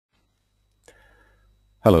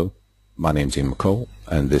Hello, my name's Ian McCall,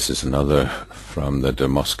 and this is another from the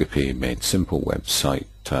Dermoscopy Made Simple website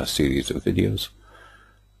series of videos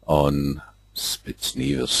on Spitz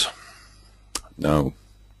nevus. Now,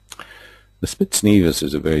 the Spitz nevus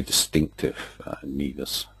is a very distinctive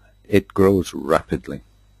nevus. It grows rapidly.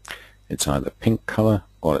 It's either pink color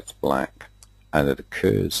or it's black, and it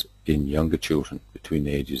occurs in younger children between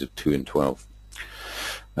the ages of 2 and 12,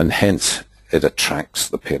 and hence it attracts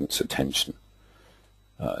the parents' attention.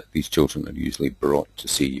 These children are usually brought to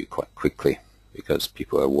see you quite quickly because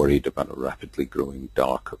people are worried about a rapidly growing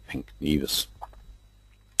dark or pink nevus.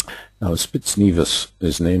 Now, Spitz nevus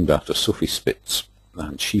is named after Sophie Spitz,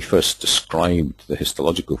 and she first described the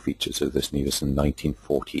histological features of this nevus in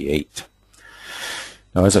 1948.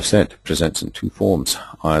 Now, as I've said, it presents in two forms,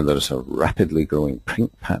 either as a rapidly growing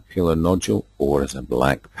pink papular nodule or as a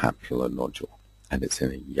black papular nodule, and it's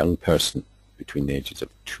in a young person between the ages of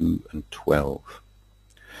 2 and 12.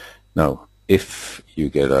 Now, if you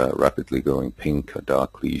get a rapidly growing pink or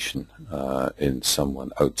dark lesion in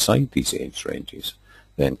someone outside these age ranges,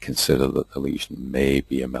 then consider that the lesion may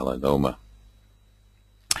be a melanoma.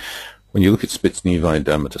 When you look at Spitz nevi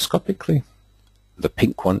dermatoscopically, the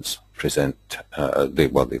pink ones present, they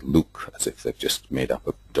look as if they've just made up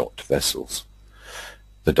of dot vessels.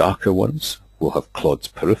 The darker ones will have clods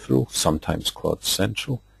peripheral, sometimes clods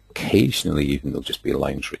central. Occasionally even they'll just be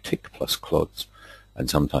lines retic plus clods, and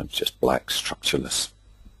sometimes just black structureless.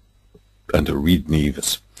 And a reed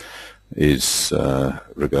nevus is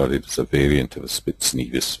regarded as a variant of a Spitz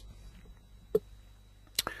nevus.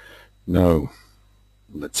 Now,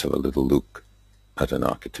 let's have a little look at an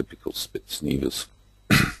archetypical Spitz nevus.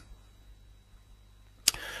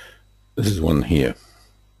 This is one here.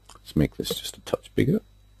 Let's make this just a touch bigger.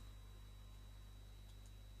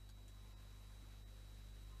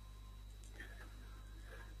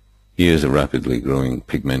 Here's a rapidly growing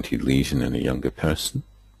pigmented lesion in a younger person.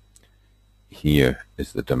 Here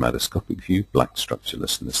is the dermatoscopic view, black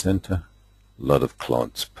structureless in the center, a lot of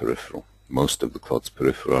clods peripheral. Most of the clods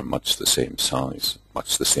peripheral are much the same size,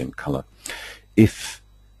 much the same color. If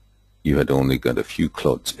you had only got a few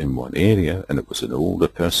clods in one area and it was an older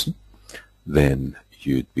person, then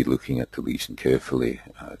you'd be looking at the lesion carefully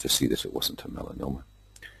to see that it wasn't a melanoma.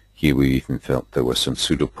 Here we even felt there were some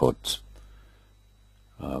pseudopods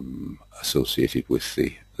associated with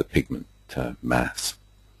the pigment mass.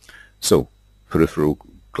 So peripheral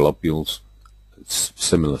globules,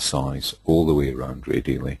 similar size all the way around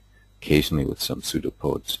radially, occasionally with some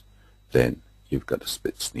pseudopods, then you've got a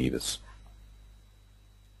Spitz nevus.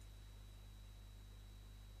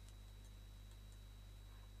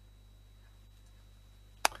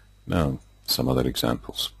 Now, some other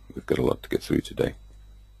examples. We've got a lot to get through today.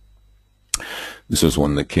 This was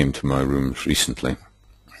one that came to my rooms recently.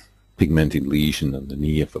 Pigmented lesion on the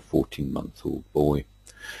knee of a 14-month-old boy.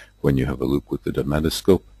 When you have a look with the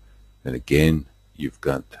dermatoscope, and again you've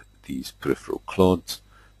got these peripheral clods,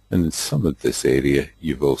 and in some of this area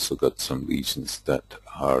you've also got some lesions that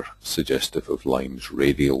are suggestive of lines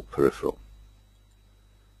radial peripheral.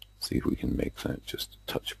 See if we can make that just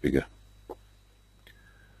a touch bigger.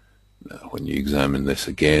 Now, when you examine this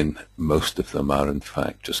again, most of them are in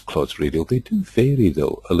fact just clods radial. They do vary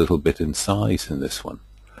though a little bit in size in this one.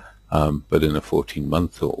 But in a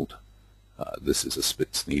 14-month-old, this is a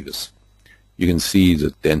Spitz nevus. You can see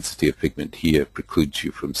the density of pigment here precludes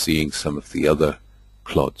you from seeing some of the other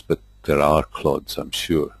clods, but there are clods, I'm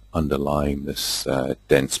sure, underlying this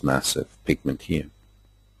dense mass of pigment here.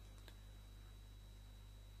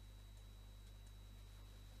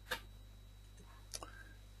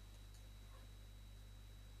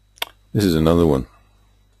 This is another one,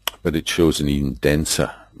 but it shows an even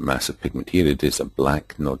denser mass of pigment. Here it is a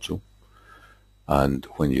black nodule, and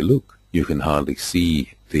when you look you can hardly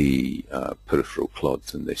see the peripheral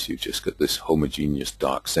clods in this. You've just got this homogeneous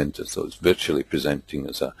dark center, so it's virtually presenting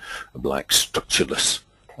as a black structureless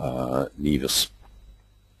nevus.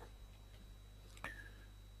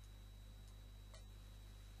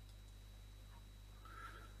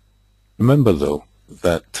 Remember though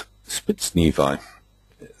that Spitz nevi,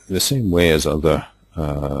 the same way as other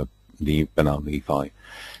banal nevi,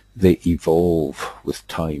 they evolve with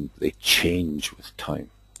time, they change with time.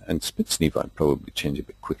 And Spitz nevi probably change a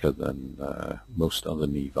bit quicker than most other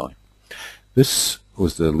nevi. This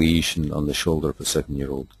was the lesion on the shoulder of a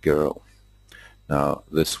 7-year-old girl. Now,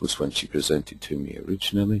 this was when she presented to me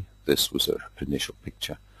originally. This was her initial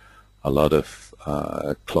picture. A lot of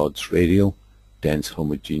clods radial, dense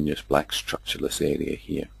homogeneous black structureless area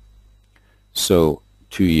here. So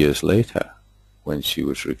 2 years later, when she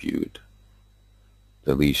was reviewed,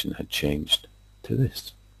 the lesion had changed to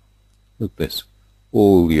this. Look, this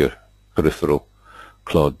all your peripheral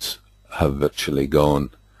clods have virtually gone.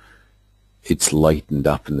 It's lightened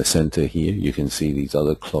up in the center here. You can see these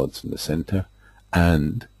other clods in the center,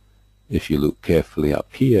 and if you look carefully up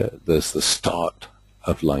here, there's the start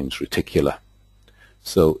of lines reticula.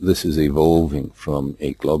 So this is evolving from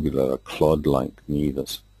a globular, clod-like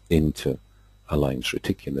nevus into a lines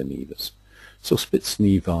reticula nevus. So Spitz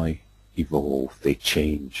nevi evolve, they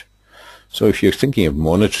change. So if you're thinking of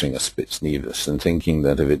monitoring a Spitz nevus and thinking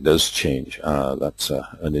that if it does change, that's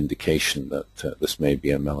an indication that this may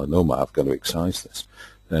be a melanoma, I've got to excise this,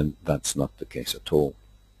 then that's not the case at all.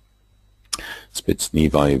 Spitz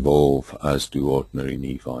nevi evolve as do ordinary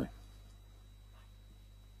nevi.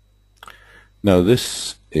 Now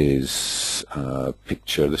this is a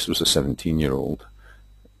picture, this was a 17-year-old,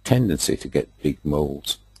 tendency to get big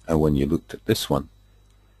moles. And when you looked at this one,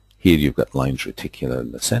 here you've got lines reticula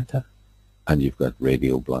in the center, and you've got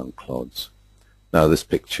radial brown clods. Now this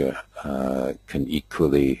picture can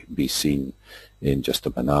equally be seen in just a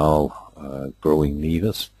banal growing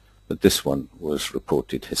nevus, but this one was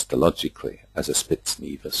reported histologically as a Spitz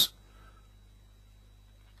nevus.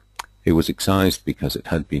 It was excised because it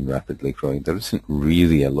had been rapidly growing. There isn't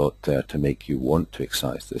really a lot there to make you want to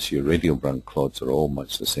excise this. Your radial brown clods are all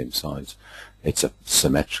much the same size. It's a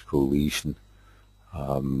symmetrical lesion.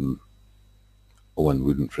 One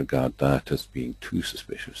wouldn't regard that as being too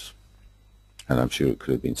suspicious, and I'm sure it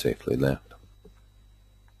could have been safely left.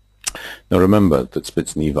 Now remember that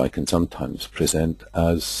Spitz nevi can sometimes present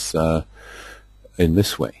as in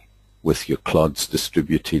this way, with your clods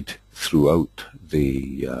distributed throughout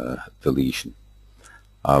the lesion.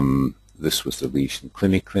 This was the lesion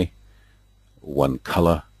clinically. One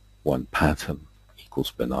color, one pattern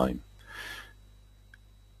equals benign.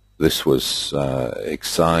 This was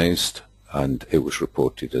excised, and it was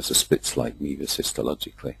reported as a Spitz-like nevus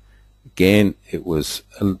histologically. Again, it was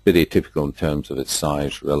a bit atypical in terms of its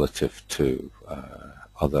size relative to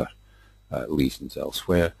other lesions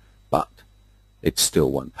elsewhere, but it's still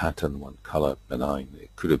one pattern, one color, benign.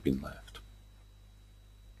 It could have been left.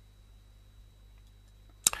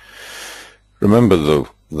 Remember, though,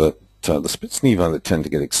 that the Spitz nevi that tend to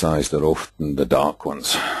get excised are often the dark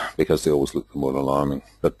ones, because they always look the more alarming.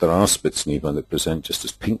 But there are Spitz nevi that present just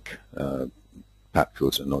as pink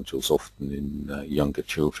papules and nodules, often in younger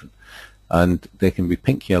children. And they can be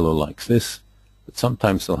pink-yellow like this, but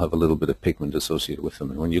sometimes they'll have a little bit of pigment associated with them.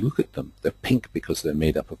 And when you look at them, they're pink because they're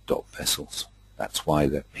made up of dot vessels. That's why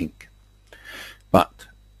they're pink. But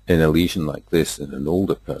in a lesion like this, in an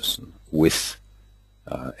older person with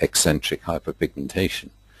eccentric hyperpigmentation,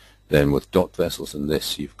 then with dot vessels in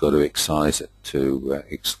this, you've got to excise it to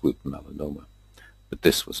exclude melanoma. But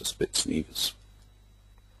this was a Spitz nevus.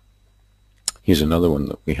 Here's another one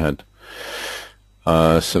that we had.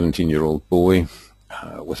 A 17-year-old boy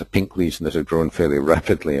with a pink lesion that had grown fairly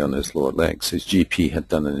rapidly on his lower legs. His GP had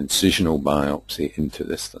done an incisional biopsy into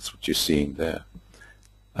this. That's what you're seeing there.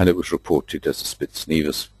 And it was reported as a Spitz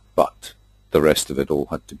nevus, but the rest of it all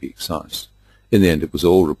had to be excised. In the end, it was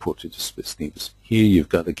all reported as Spitz nevus. Here you've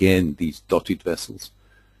got, again, these dotted vessels.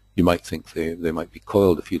 You might think they might be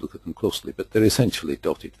coiled if you look at them closely, but they're essentially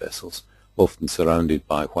dotted vessels, often surrounded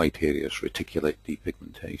by white areas, reticulate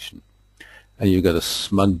depigmentation. And you've got a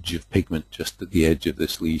smudge of pigment just at the edge of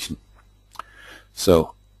this lesion.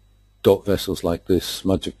 So dot vessels like this,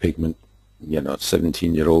 smudge of pigment,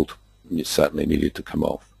 17-year-old, you certainly needed to come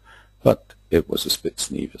off. But it was a Spitz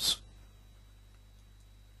nevus.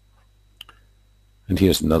 And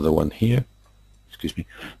here's another one here. Excuse me.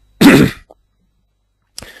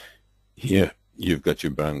 Here you've got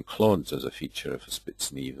your brown clods as a feature of a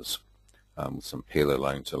Spitz nevus. With some paler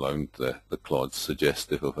lines around the clods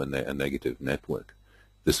suggestive of a negative network.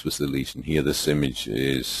 This was the lesion here. This image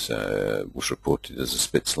was reported as a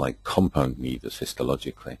Spitz-like compound nevus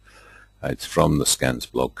histologically. It's from the scans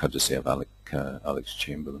blog, courtesy of Alex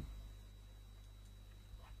Chamberlain.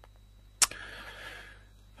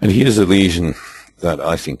 And here's a lesion that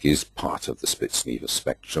I think is part of the Spitz nevus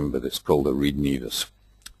spectrum, but it's called a reed nevus.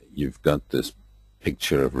 You've got this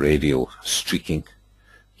picture of radial streaking.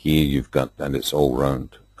 Here you've got, and it's all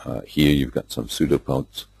round, here you've got some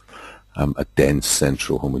pseudopods, a dense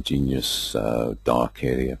central homogeneous dark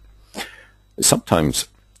area. Sometimes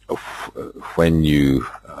when you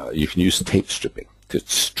can use tape stripping to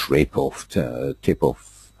strip off the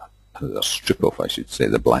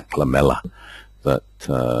black lamella that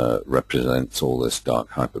represents all this dark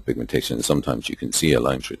hyperpigmentation. And sometimes you can see a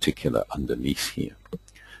lines reticula underneath here.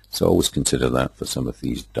 So always consider that for some of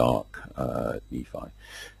these dark nevi.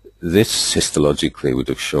 This histologically would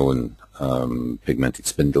have shown pigmented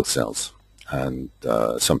spindle cells, and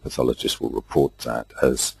some pathologists will report that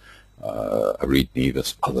as a reed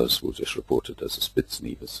nevus, others will just report it as a Spitz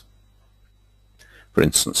nevus. For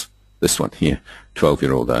instance, this one here,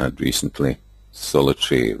 12-year-old I had recently,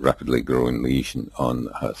 solitary, rapidly growing lesion on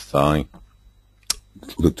her thigh.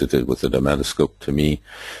 Looked at it with a dermoscope. To me,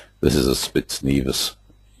 this is a Spitz nevus,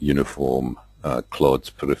 uniform clods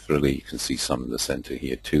peripherally. You can see some in the center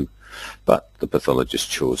here too, but the pathologist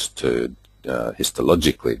chose to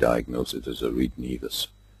histologically diagnose it as a reed nevus,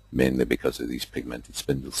 mainly because of these pigmented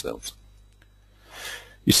spindle cells.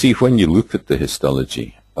 You see, when you look at the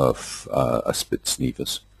histology of a Spitz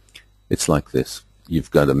nevus, it's like this.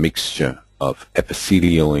 You've got a mixture of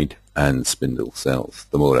epithelioid and spindle cells.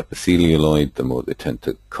 The more epithelioid, the more they tend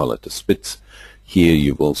to call it a Spitz. Here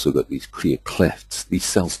you've also got these clear clefts. These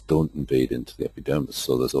cells don't invade into the epidermis,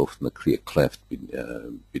 so there's often a clear cleft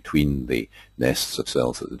between the nests of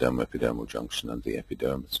cells at the dermoepidermal junction and the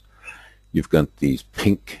epidermis. You've got these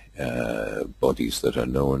pink bodies that are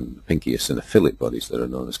known, pinky eosinophilic bodies that are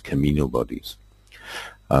known as caminobodies.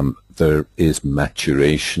 There is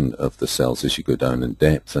maturation of the cells as you go down in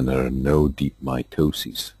depth, and there are no deep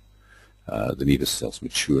mitoses. The nevus cells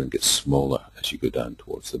mature and get smaller as you go down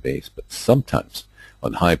towards the base, but sometimes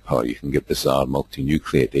on high power you can get bizarre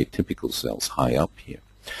multinucleate atypical cells high up here.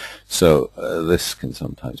 So this can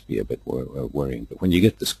sometimes be a bit worrying, but when you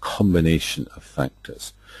get this combination of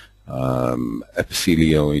factors,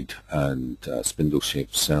 epithelioid and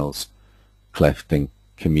spindle-shaped cells, clefting,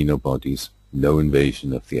 caminobodies, no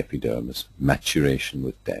invasion of the epidermis, maturation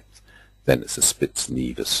with depth, then it's a Spitz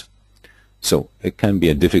nevus. So it can be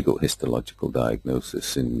a difficult histological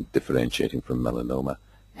diagnosis in differentiating from melanoma,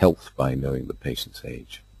 helped by knowing the patient's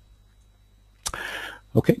age.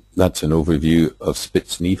 Okay, that's an overview of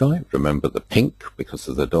Spitz nevi. Remember the pink because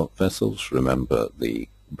of the dot vessels. Remember the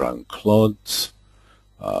brown clods.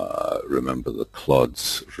 Remember the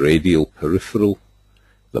clods radial peripheral.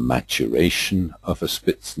 The maturation of a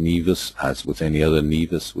Spitz nevus, as with any other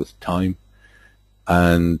nevus with time,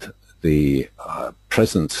 and the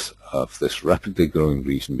presence of this rapidly growing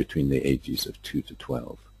lesion between the ages of 2 to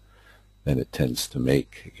 12. Then it tends to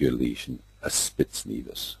make your lesion a Spitz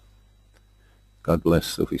nevus. God bless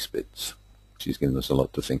Sophie Spitz. She's given us a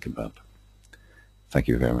lot to think about. Thank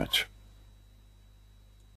you very much.